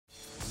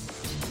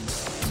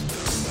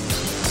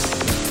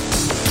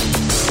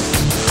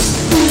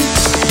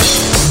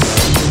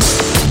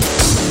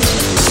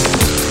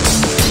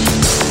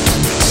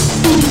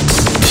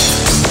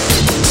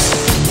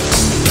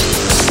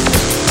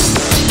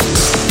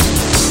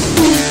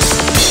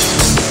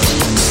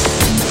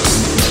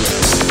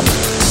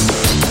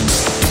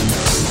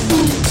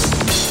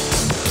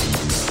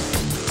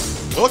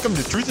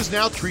Welcome to Truth is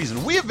Now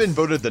Treason. We have been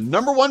voted the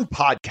 #1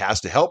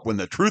 podcast to help when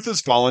the truth has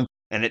fallen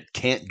and it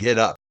can't get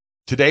up.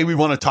 Today, we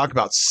want to talk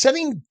about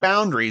setting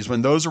boundaries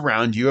when those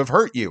around you have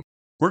hurt you.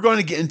 We're going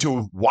to get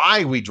into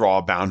why we draw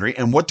a boundary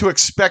and what to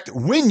expect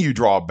when you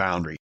draw a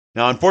boundary.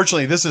 Now,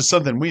 unfortunately, this is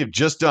something we have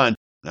just done.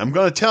 I'm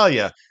going to tell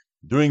you,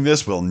 doing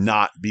this will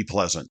not be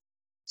pleasant.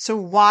 So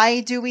why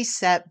do we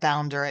set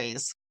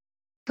boundaries?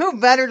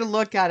 Who better to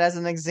look at as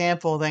an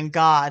example than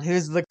God,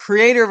 who's the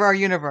creator of our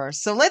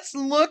universe? So let's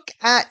look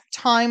at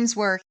times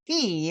where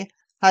he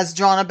has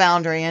drawn a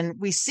boundary. And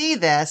we see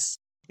this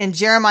in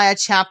Jeremiah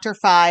chapter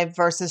 5,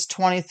 verses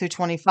 20 through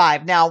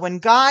 25. Now,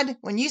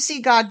 when you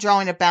see God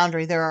drawing a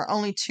boundary, there are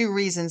only two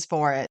reasons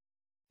for it.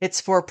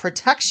 It's for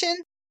protection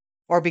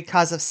or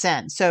because of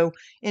sin. So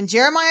in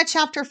Jeremiah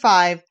chapter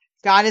 5,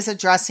 God is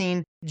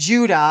addressing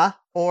Judah,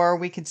 or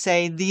we could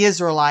say the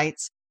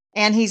Israelites,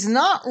 and he's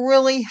not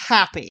really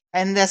happy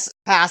in this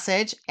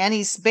passage. And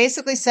he's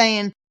basically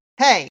saying,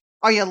 hey,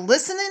 are you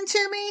listening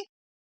to me?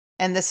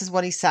 And this is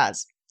what he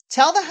says.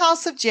 Tell the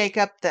house of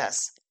Jacob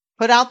this.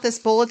 Put out this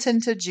bulletin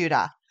to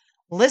Judah.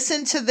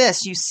 Listen to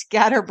this, you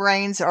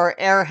scatterbrains or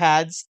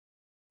airheads,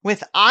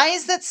 with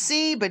eyes that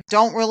see but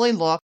don't really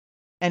look,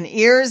 and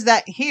ears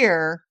that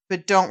hear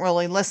but don't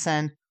really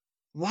listen.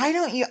 Why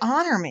don't you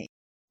honor me?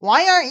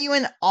 Why aren't you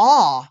in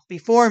awe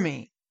before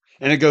me?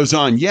 And it goes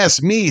on, yes,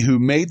 me who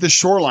made the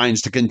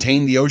shorelines to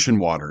contain the ocean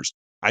waters.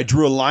 I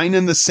drew a line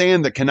in the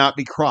sand that cannot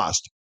be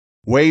crossed.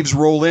 Waves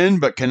roll in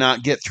but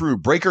cannot get through.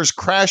 Breakers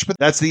crash, but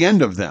that's the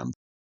end of them.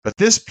 But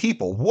this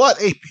people,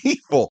 what a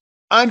people!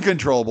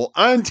 Uncontrollable,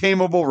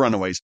 untamable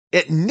runaways.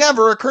 It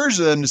never occurs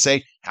to them to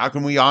say, how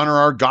can we honor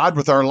our God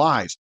with our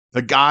lives?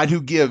 The God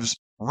who gives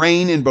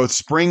rain in both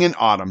spring and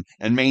autumn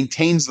and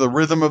maintains the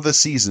rhythm of the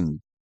season,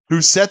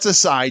 who sets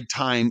aside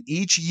time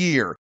each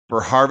year for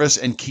harvest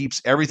and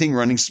keeps everything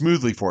running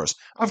smoothly for us.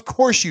 Of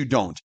course you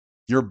don't.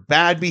 Your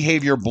bad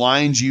behavior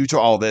blinds you to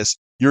all this.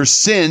 Your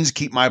sins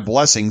keep my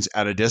blessings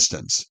at a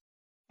distance.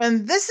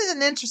 And this is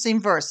an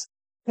interesting verse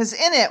because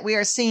in it we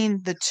are seeing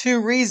the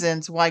two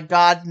reasons why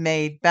God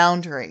made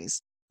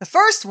boundaries. The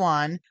first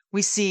one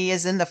we see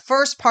is in the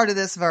first part of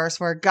this verse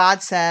where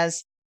God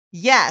says,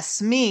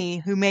 yes,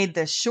 me who made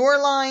the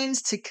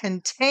shorelines to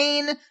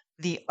contain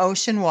the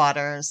ocean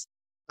waters.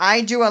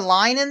 I drew a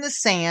line in the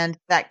sand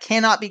that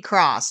cannot be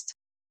crossed.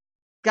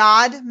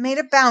 God made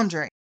a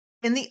boundary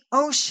in the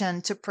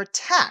ocean to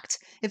protect.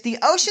 If the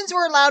oceans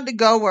were allowed to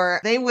go where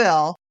they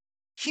will,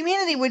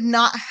 humanity would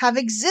not have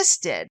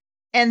existed.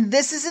 And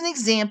this is an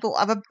example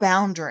of a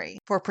boundary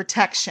for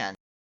protection.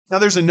 Now,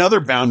 there's another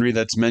boundary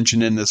that's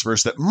mentioned in this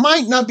verse that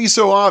might not be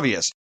so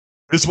obvious.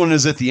 This one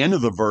is at the end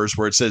of the verse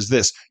where it says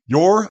this,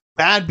 your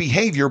bad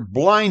behavior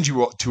blinds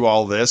you to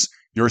all this.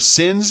 Your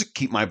sins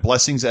keep my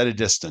blessings at a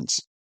distance.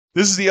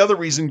 This is the other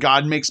reason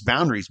God makes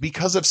boundaries,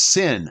 because of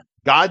sin.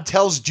 God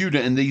tells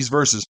Judah in these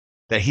verses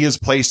that he has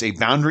placed a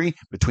boundary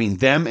between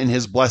them and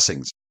his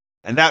blessings.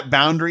 And that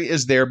boundary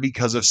is there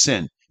because of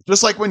sin.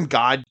 Just like when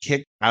God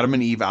kicked Adam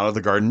and Eve out of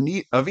the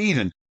Garden of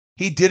Eden,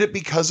 he did it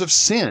because of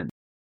sin.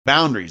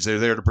 Boundaries, they're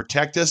there to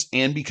protect us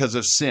and because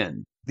of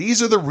sin.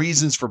 These are the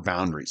reasons for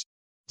boundaries.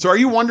 So are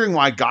you wondering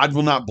why God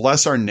will not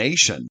bless our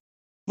nation?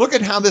 Look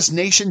at how this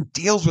nation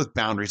deals with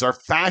boundaries. Our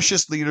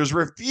fascist leaders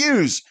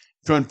refuse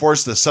to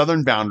enforce the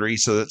southern boundary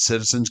so that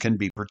citizens can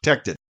be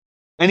protected.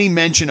 Any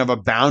mention of a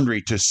boundary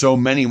to so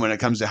many when it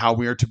comes to how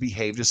we are to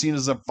behave is seen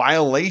as a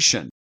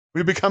violation.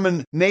 We become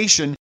a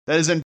nation that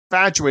is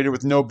infatuated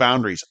with no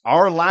boundaries.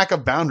 Our lack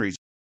of boundaries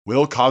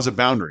will cause a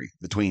boundary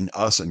between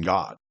us and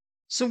God.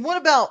 So what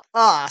about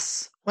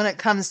us when it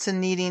comes to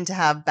needing to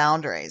have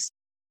boundaries?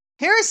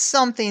 Here is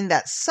something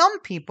that some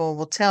people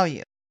will tell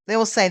you. They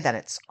will say that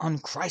it's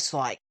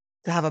unchristlike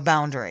to have a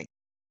boundary.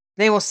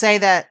 They will say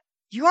that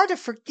you are to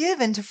forgive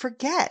and to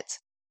forget.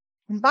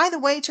 And by the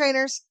way,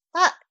 traders,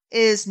 that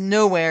is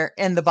nowhere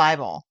in the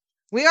Bible.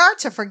 We are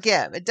to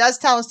forgive. It does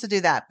tell us to do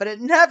that, but it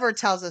never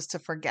tells us to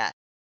forget.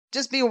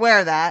 Just be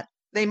aware of that.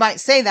 They might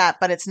say that,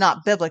 but it's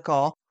not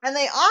biblical. And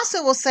they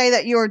also will say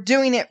that you are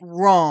doing it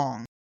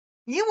wrong.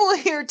 You will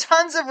hear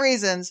tons of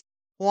reasons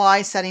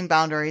why setting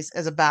boundaries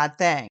is a bad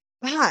thing.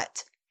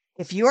 But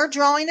if you are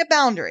drawing a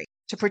boundary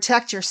to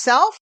protect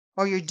yourself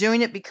or you're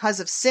doing it because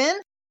of sin,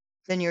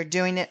 then you're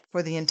doing it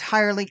for the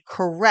entirely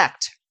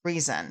correct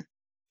reason.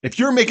 If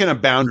you're making a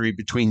boundary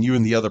between you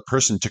and the other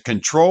person to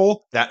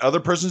control that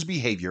other person's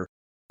behavior,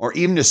 or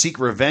even to seek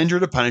revenge or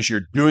to punish,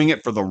 you're doing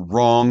it for the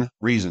wrong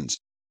reasons.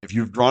 If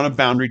you've drawn a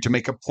boundary to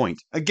make a point,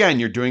 again,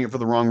 you're doing it for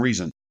the wrong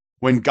reason.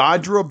 When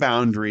God drew a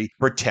boundary to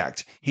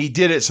protect, he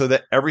did it so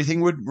that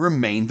everything would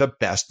remain the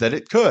best that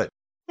it could.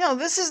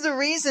 This is the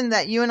reason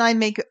that you and I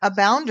make a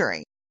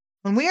boundary.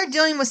 When we are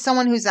dealing with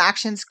someone whose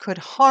actions could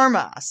harm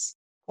us,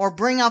 or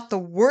bring out the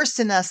worst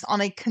in us on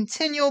a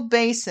continual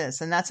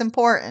basis. And that's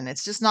important.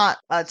 It's just not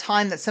a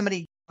time that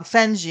somebody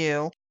offends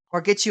you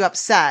or gets you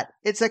upset.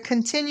 It's a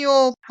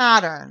continual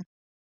pattern.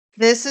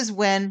 This is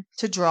when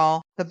to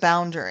draw the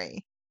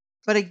boundary.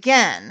 But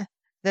again,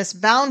 this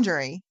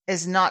boundary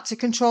is not to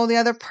control the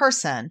other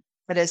person,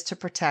 but is to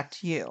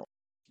protect you.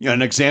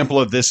 An example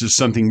of this is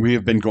something we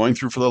have been going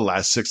through for the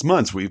last 6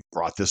 months. We've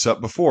brought this up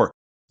before.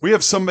 We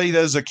have somebody that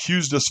has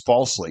accused us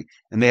falsely,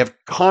 and they have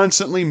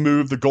constantly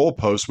moved the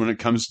goalposts when it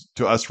comes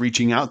to us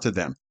reaching out to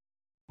them.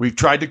 We've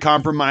tried to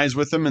compromise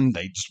with them, and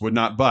they just would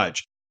not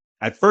budge.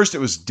 At first, it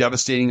was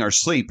devastating our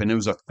sleep, and it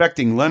was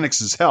affecting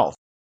Lennox's health.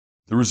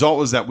 The result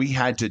was that we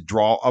had to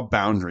draw a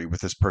boundary with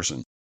this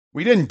person.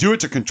 We didn't do it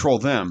to control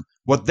them.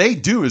 What they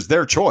do is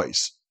their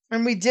choice.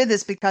 And we did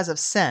this because of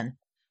sin,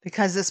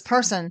 because this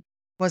person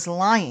was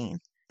lying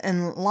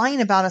and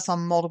lying about us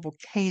on multiple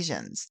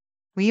occasions.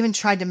 We even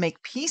tried to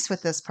make peace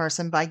with this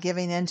person by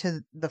giving in to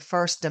the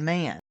first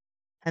demand,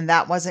 and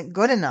that wasn't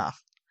good enough.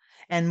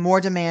 And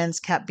more demands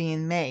kept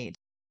being made.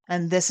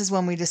 And this is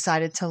when we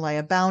decided to lay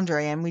a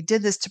boundary. And we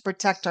did this to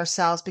protect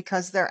ourselves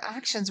because their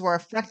actions were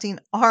affecting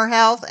our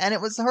health and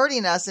it was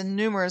hurting us in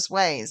numerous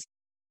ways.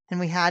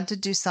 And we had to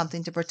do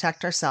something to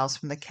protect ourselves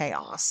from the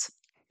chaos.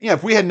 Yeah,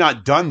 if we had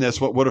not done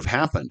this, what would have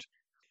happened?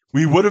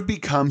 We would have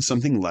become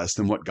something less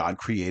than what God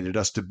created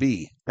us to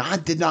be.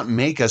 God did not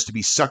make us to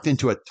be sucked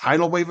into a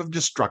tidal wave of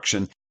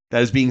destruction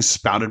that is being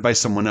spouted by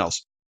someone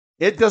else.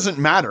 It doesn't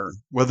matter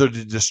whether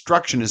the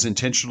destruction is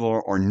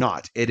intentional or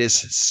not. It is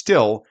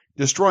still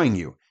destroying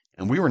you.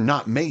 And we were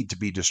not made to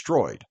be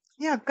destroyed.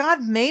 Yeah,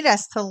 God made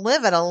us to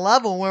live at a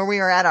level where we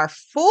are at our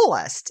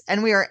fullest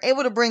and we are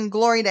able to bring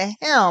glory to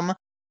Him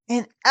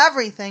in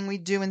everything we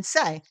do and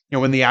say.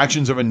 When the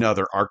actions of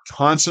another are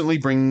constantly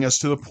bringing us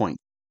to the point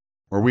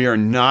where we are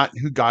not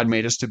who God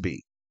made us to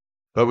be,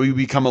 but we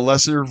become a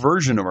lesser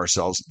version of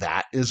ourselves,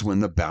 that is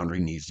when the boundary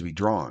needs to be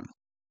drawn.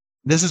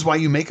 This is why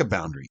you make a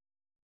boundary,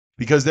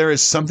 because there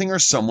is something or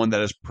someone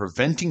that is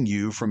preventing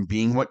you from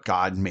being what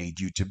God made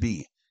you to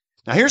be.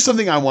 Now, here's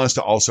something I want us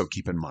to also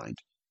keep in mind.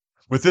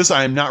 With this,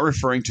 I am not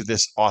referring to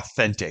this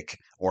authentic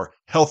or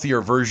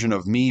healthier version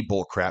of me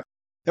bullcrap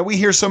that we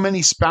hear so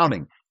many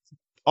spouting.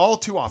 All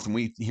too often,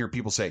 we hear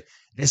people say,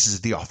 this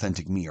is the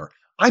authentic me, or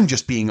I'm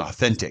just being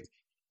authentic.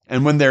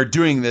 And when they're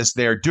doing this,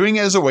 they are doing it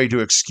as a way to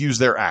excuse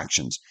their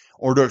actions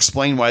or to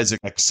explain why it's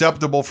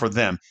acceptable for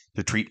them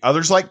to treat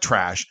others like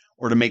trash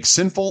or to make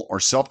sinful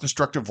or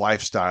self-destructive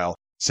lifestyle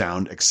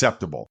sound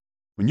acceptable.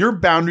 When your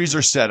boundaries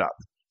are set up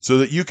so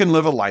that you can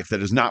live a life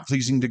that is not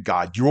pleasing to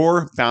God,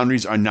 your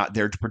boundaries are not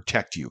there to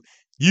protect you.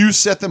 You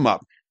set them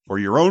up for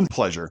your own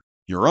pleasure,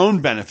 your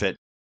own benefit,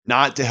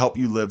 not to help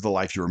you live the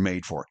life you were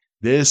made for.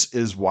 This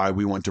is why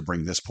we want to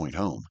bring this point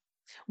home.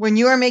 When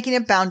you are making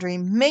a boundary,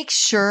 make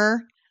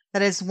sure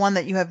that it's one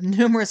that you have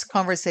numerous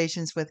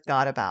conversations with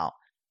God about.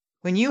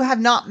 When you have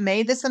not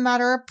made this a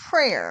matter of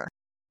prayer,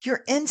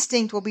 your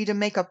instinct will be to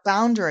make a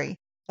boundary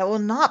that will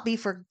not be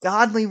for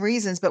godly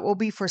reasons, but will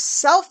be for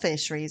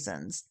selfish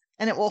reasons.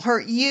 And it will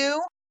hurt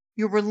you,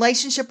 your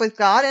relationship with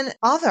God, and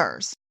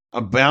others.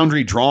 A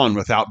boundary drawn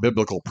without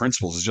biblical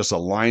principles is just a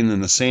line in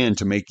the sand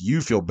to make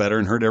you feel better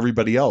and hurt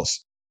everybody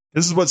else.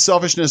 This is what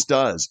selfishness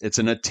does. It's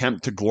an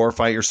attempt to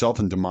glorify yourself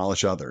and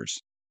demolish others.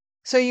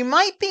 So you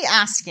might be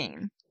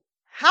asking,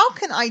 how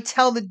can I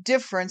tell the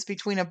difference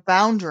between a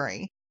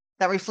boundary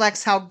that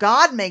reflects how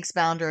God makes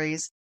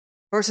boundaries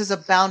versus a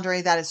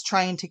boundary that is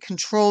trying to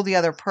control the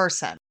other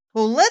person?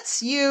 Well,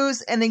 let's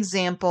use an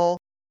example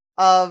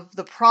of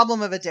the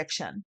problem of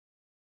addiction.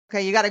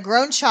 Okay, you got a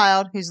grown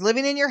child who's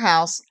living in your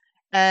house,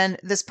 and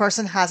this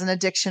person has an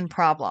addiction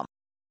problem.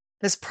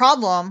 This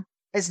problem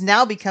is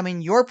now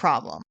becoming your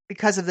problem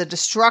because of the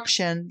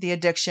destruction the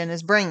addiction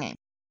is bringing.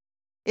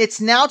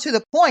 It's now to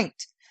the point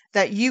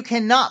that you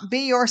cannot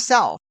be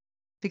yourself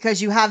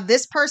because you have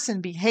this person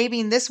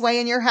behaving this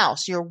way in your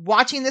house. You're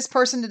watching this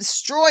person to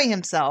destroy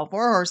himself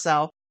or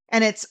herself,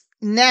 and it's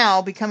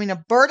now becoming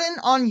a burden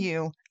on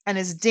you and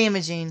is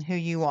damaging who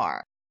you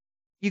are.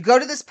 You go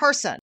to this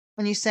person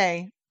and you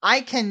say,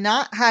 I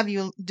cannot have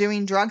you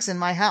doing drugs in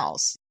my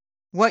house.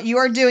 What you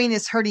are doing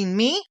is hurting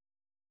me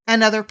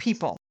and other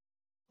people.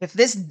 If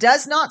this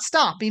does not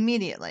stop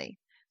immediately,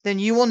 then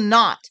you will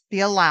not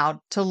be allowed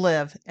to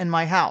live in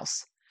my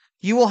house.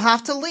 You will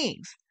have to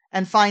leave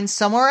and find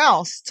somewhere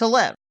else to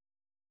live.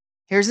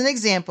 Here's an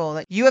example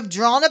that you have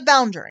drawn a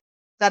boundary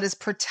that is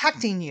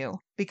protecting you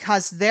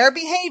because their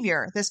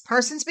behavior, this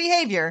person's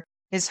behavior,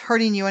 is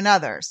hurting you and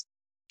others.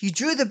 You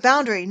drew the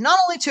boundary not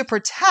only to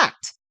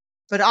protect,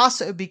 but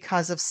also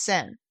because of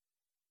sin.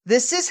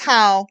 This is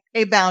how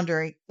a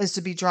boundary is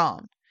to be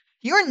drawn.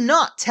 You're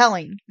not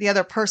telling the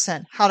other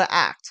person how to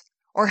act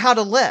or how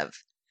to live.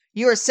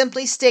 You are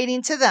simply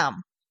stating to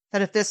them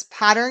that if this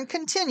pattern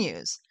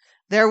continues,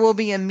 there will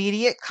be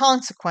immediate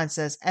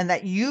consequences and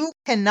that you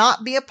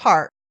cannot be a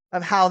part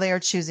of how they are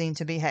choosing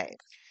to behave.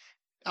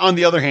 On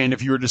the other hand,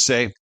 if you were to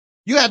say,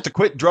 you have to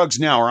quit drugs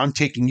now or I'm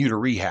taking you to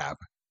rehab.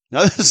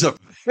 Now, this is a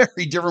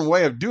very different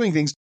way of doing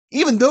things,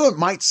 even though it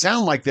might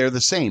sound like they're the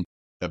same.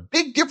 The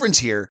big difference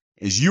here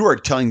is you are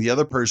telling the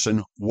other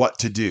person what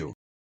to do.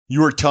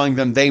 You are telling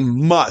them they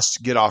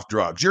must get off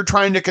drugs. You're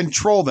trying to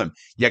control them.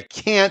 You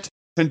can't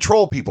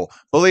control people.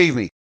 Believe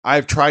me,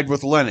 I've tried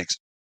with Lennox.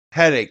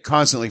 Headache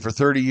constantly for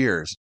 30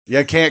 years.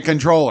 You can't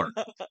control her.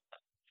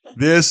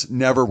 This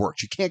never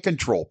works. You can't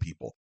control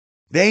people.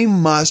 They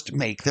must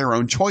make their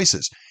own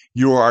choices.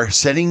 You are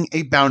setting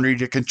a boundary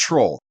to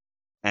control,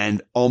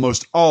 and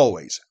almost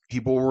always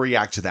people will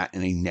react to that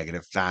in a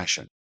negative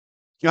fashion.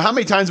 How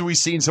many times have we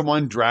seen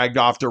someone dragged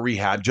off to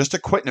rehab just to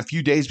quit in a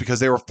few days because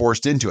they were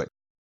forced into it?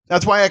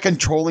 That's why a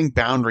controlling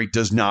boundary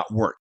does not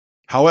work.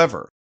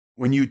 However,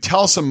 when you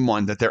tell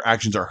someone that their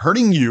actions are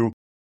hurting you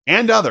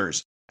and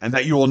others, and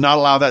that you will not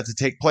allow that to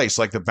take place,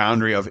 like the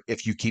boundary of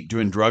if you keep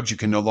doing drugs, you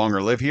can no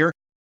longer live here,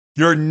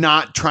 you're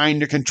not trying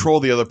to control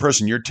the other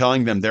person. You're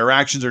telling them their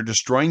actions are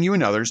destroying you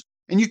and others,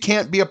 and you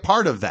can't be a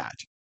part of that.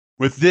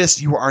 With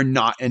this, you are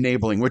not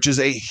enabling, which is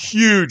a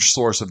huge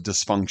source of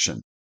dysfunction.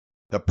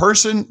 The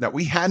person that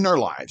we had in our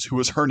lives who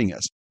was hurting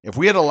us, if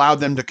we had allowed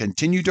them to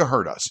continue to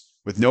hurt us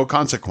with no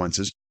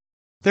consequences,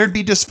 there'd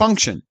be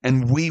dysfunction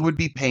and we would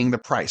be paying the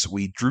price.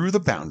 We drew the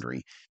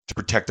boundary to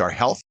protect our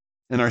health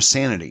and our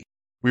sanity.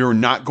 We were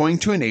not going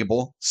to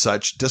enable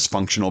such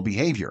dysfunctional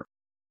behavior.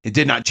 It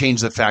did not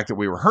change the fact that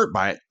we were hurt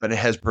by it, but it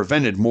has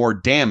prevented more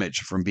damage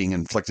from being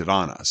inflicted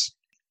on us.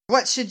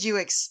 What should you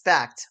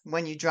expect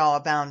when you draw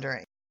a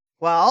boundary?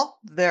 Well,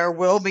 there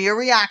will be a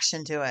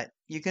reaction to it.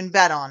 You can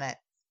bet on it.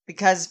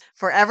 Because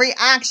for every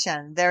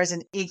action, there is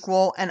an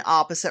equal and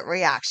opposite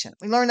reaction.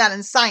 We learned that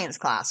in science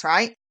class,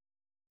 right?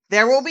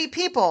 There will be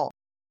people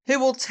who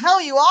will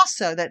tell you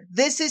also that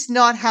this is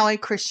not how a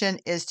Christian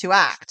is to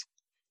act.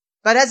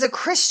 But as a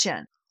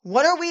Christian,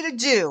 what are we to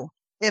do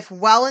if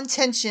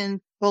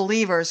well-intentioned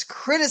believers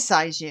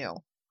criticize you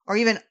or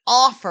even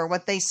offer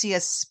what they see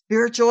as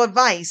spiritual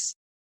advice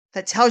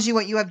that tells you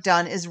what you have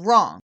done is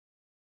wrong?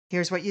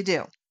 Here's what you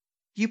do.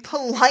 You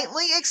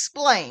politely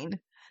explain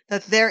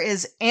that there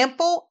is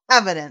ample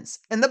evidence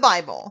in the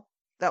Bible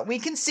that we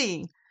can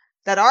see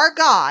that our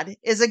God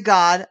is a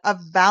God of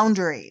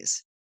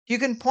boundaries. You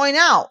can point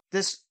out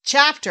this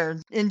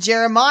chapter in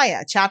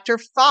Jeremiah, chapter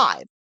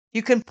 5.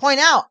 You can point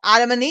out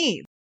Adam and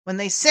Eve. When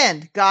they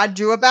sinned, God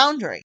drew a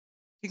boundary.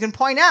 You can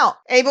point out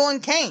Abel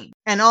and Cain,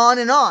 and on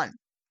and on.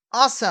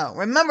 Also,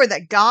 remember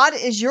that God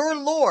is your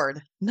Lord,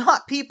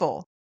 not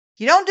people.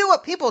 You don't do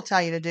what people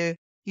tell you to do.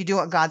 You do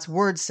what God's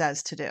word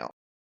says to do.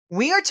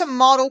 We are to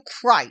model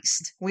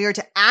Christ. We are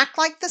to act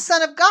like the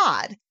Son of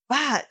God.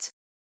 But,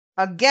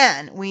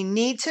 again, we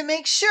need to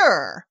make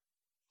sure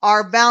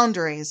our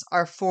boundaries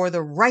are for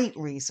the right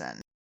reason.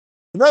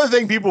 Another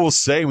thing people will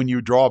say when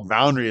you draw a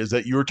boundary is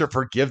that you're to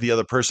forgive the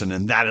other person,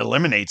 and that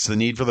eliminates the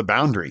need for the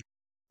boundary.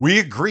 We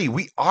agree.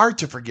 We are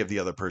to forgive the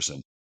other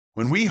person.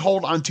 When we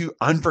hold on to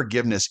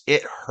unforgiveness,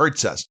 it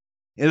hurts us.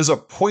 It is a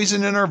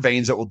poison in our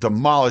veins that will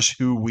demolish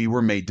who we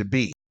were made to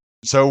be.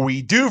 So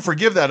we do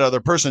forgive that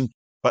other person,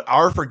 but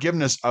our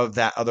forgiveness of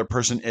that other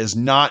person is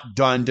not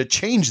done to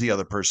change the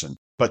other person,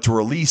 but to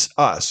release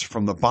us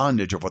from the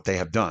bondage of what they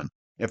have done.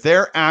 If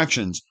their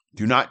actions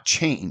do not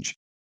change,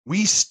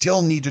 we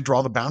still need to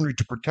draw the boundary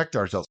to protect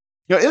ourselves.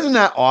 Isn't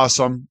that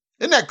awesome?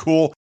 Isn't that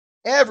cool?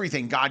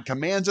 Everything God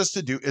commands us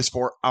to do is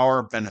for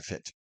our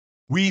benefit.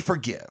 We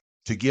forgive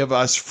to give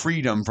us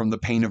freedom from the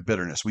pain of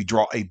bitterness. We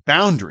draw a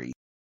boundary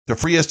to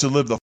free us to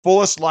live the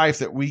fullest life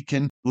that we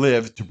can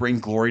live to bring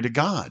glory to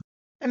God.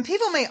 And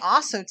people may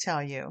also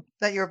tell you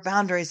that your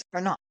boundaries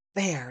are not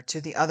fair to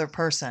the other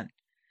person.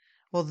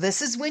 Well,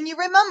 this is when you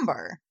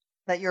remember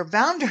that your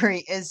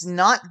boundary is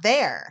not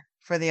there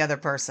for the other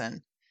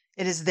person.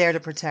 It is there to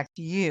protect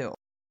you.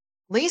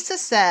 Lisa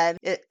said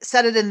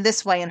it in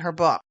this way in her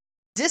book.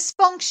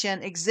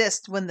 Dysfunction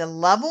exists when the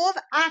level of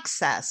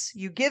access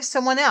you give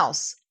someone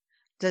else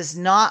does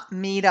not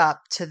meet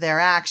up to their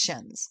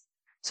actions.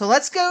 So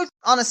let's go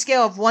on a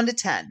scale of 1 to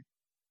 10.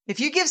 If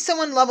you give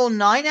someone level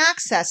 9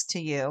 access to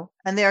you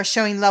and they are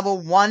showing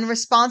level 1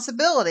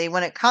 responsibility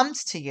when it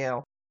comes to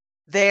you,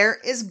 there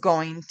is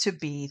going to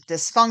be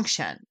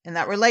dysfunction in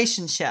that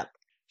relationship.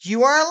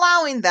 You are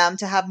allowing them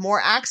to have more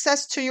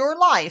access to your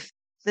life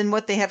than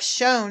what they have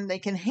shown they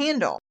can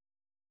handle.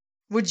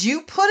 Would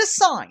you put a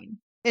sign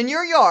in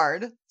your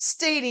yard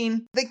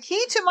stating, "The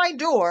key to my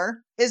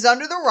door is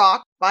under the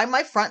rock by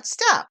my front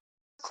step"?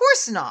 Of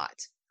course not.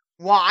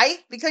 Why?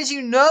 Because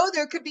you know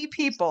there could be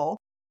people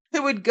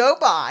who would go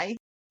by,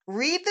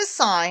 read the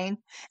sign,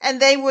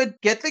 and they would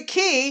get the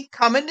key,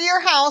 come into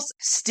your house,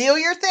 steal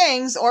your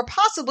things, or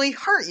possibly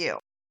hurt you.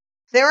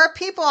 There are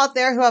people out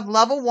there who have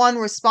level 1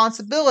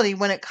 responsibility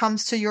when it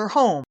comes to your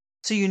home,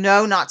 so you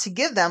know not to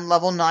give them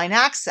level 9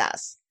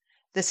 access.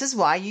 This is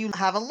why you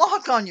have a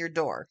lock on your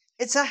door.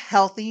 It's a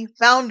healthy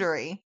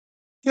boundary.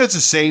 It's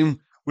the same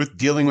with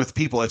dealing with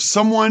people. If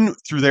someone,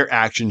 through their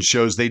actions,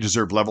 shows they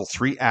deserve level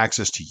 3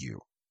 access to you,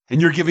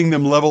 and you're giving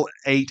them level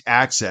 8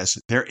 access,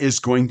 there is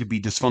going to be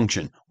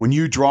dysfunction. When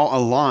you draw a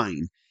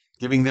line,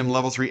 giving them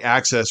level 3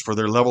 access for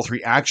their level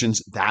 3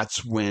 actions,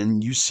 that's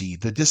when you see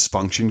the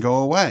dysfunction go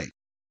away.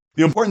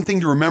 The important thing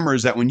to remember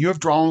is that when you have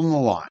drawn the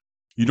line,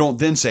 you don't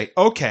then say,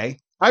 "Okay,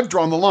 I've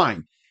drawn the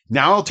line.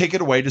 Now I'll take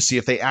it away to see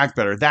if they act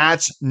better."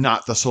 That's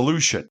not the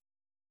solution.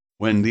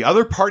 When the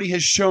other party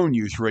has shown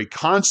you through a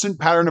constant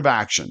pattern of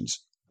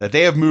actions that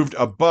they have moved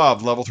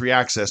above level 3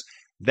 access,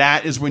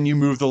 that is when you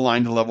move the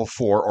line to level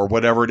 4 or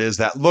whatever it is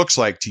that looks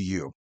like to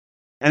you.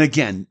 And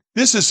again,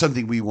 this is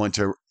something we want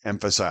to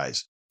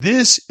emphasize.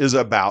 This is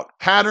about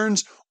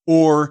patterns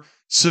or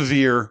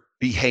severe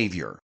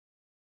behavior.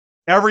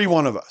 Every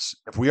one of us,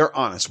 if we are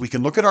honest, we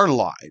can look at our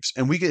lives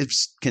and we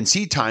can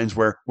see times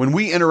where when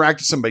we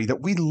interact with somebody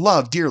that we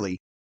love dearly,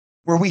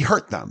 where we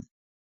hurt them.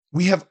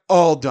 We have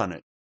all done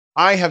it.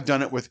 I have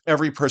done it with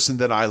every person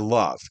that I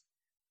love.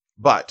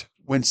 But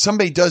when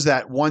somebody does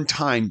that one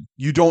time,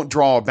 you don't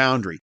draw a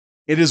boundary.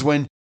 It is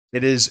when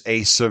it is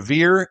a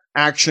severe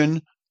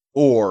action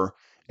or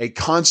a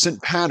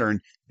constant pattern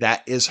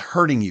that is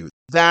hurting you.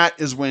 That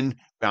is when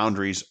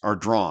boundaries are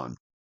drawn.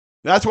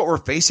 That's what we're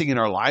facing in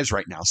our lives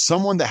right now.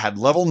 Someone that had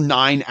level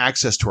 9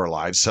 access to our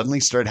lives suddenly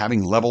started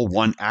having level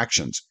 1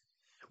 actions.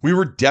 We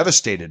were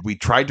devastated. We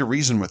tried to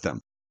reason with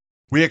them.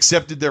 We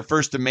accepted their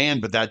first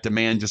demand, but that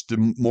demand just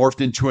morphed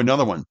into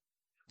another one.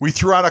 We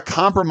threw out a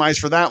compromise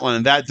for that one,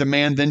 and that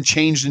demand then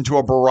changed into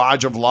a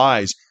barrage of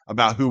lies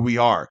about who we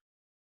are.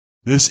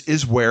 This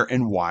is where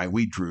and why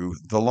we drew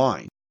the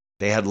line.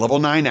 They had level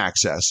 9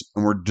 access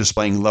and were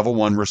displaying level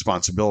 1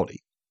 responsibility.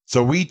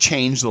 So we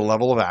changed the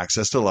level of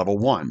access to level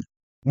 1.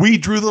 We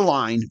drew the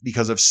line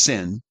because of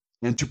sin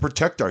and to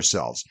protect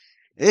ourselves.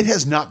 It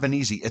has not been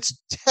easy. It's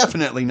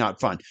definitely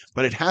not fun,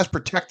 but it has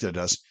protected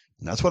us.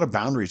 And that's what a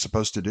boundary is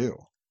supposed to do.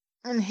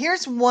 And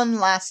here's one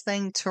last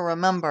thing to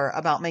remember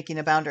about making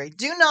a boundary.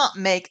 Do not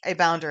make a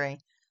boundary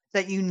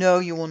that you know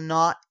you will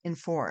not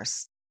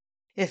enforce.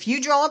 If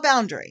you draw a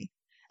boundary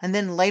and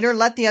then later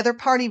let the other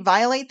party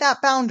violate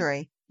that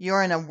boundary,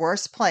 you're in a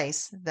worse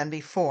place than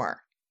before.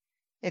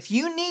 If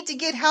you need to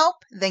get help,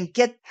 then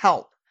get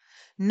help.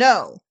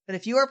 Know that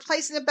if you are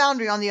placing a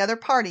boundary on the other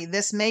party,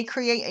 this may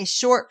create a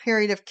short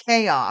period of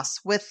chaos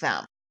with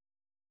them,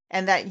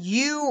 and that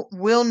you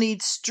will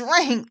need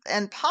strength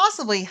and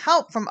possibly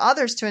help from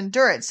others to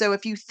endure it. So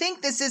if you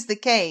think this is the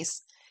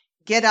case,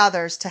 get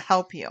others to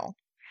help you.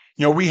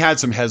 You know, we had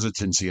some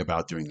hesitancy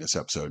about doing this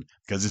episode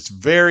because it's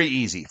very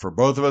easy for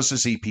both of us to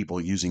see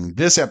people using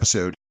this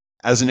episode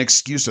as an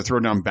excuse to throw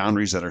down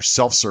boundaries that are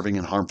self-serving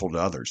and harmful to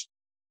others.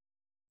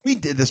 We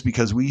did this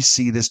because we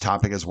see this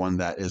topic as one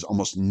that is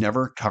almost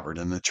never covered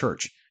in the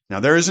church.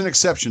 Now, there is an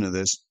exception to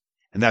this,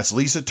 and that's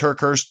Lisa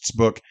TerKeurst's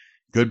book,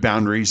 Good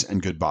Boundaries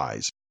and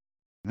Goodbyes.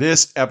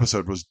 This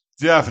episode was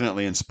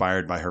definitely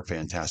inspired by her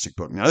fantastic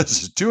book. Now,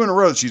 this is 2 in a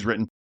row that she's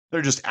written.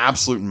 They're just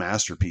absolute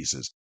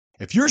masterpieces.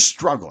 If you're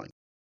struggling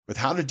with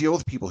how to deal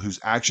with people whose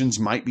actions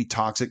might be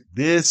toxic,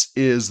 this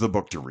is the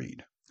book to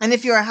read. And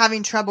if you are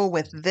having trouble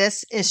with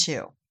this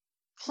issue,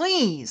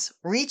 please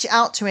reach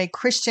out to a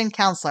Christian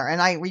counselor.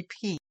 And I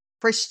repeat,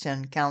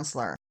 Christian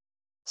counselor.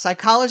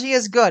 Psychology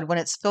is good when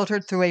it's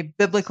filtered through a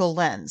biblical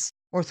lens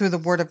or through the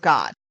Word of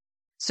God.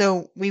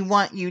 So we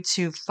want you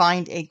to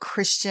find a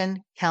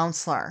Christian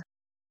counselor.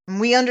 And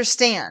we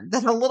understand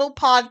that a little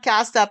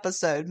podcast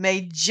episode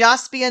may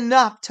just be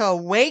enough to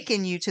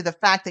awaken you to the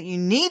fact that you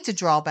need to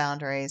draw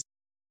boundaries,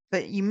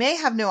 but you may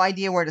have no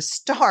idea where to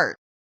start.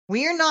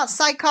 We are not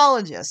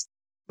psychologists.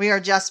 We are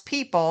just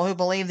people who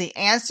believe the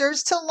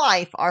answers to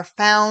life are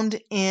found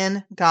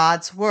in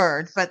God's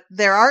Word. But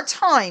there are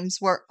times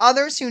where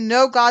others who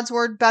know God's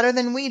Word better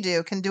than we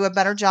do can do a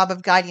better job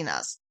of guiding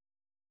us.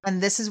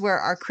 And this is where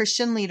our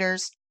Christian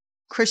leaders,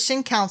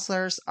 Christian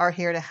counselors are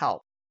here to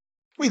help.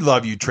 We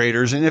love you,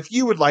 traders. And if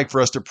you would like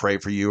for us to pray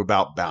for you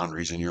about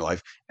boundaries in your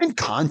life, then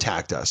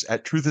contact us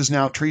at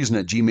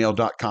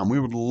truthisnowtreason@gmail.com. We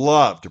would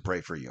love to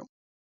pray for you.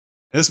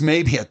 This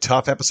may be a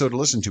tough episode to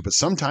listen to, but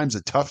sometimes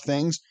the tough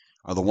things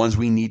are the ones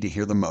we need to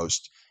hear the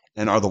most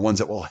and are the ones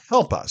that will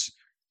help us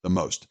the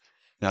most.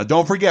 Now,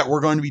 don't forget,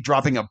 we're going to be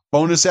dropping a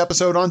bonus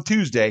episode on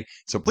Tuesday,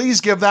 so please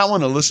give that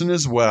one a listen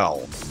as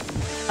well.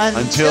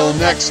 Until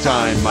next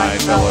time, my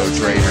fellow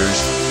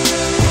traders.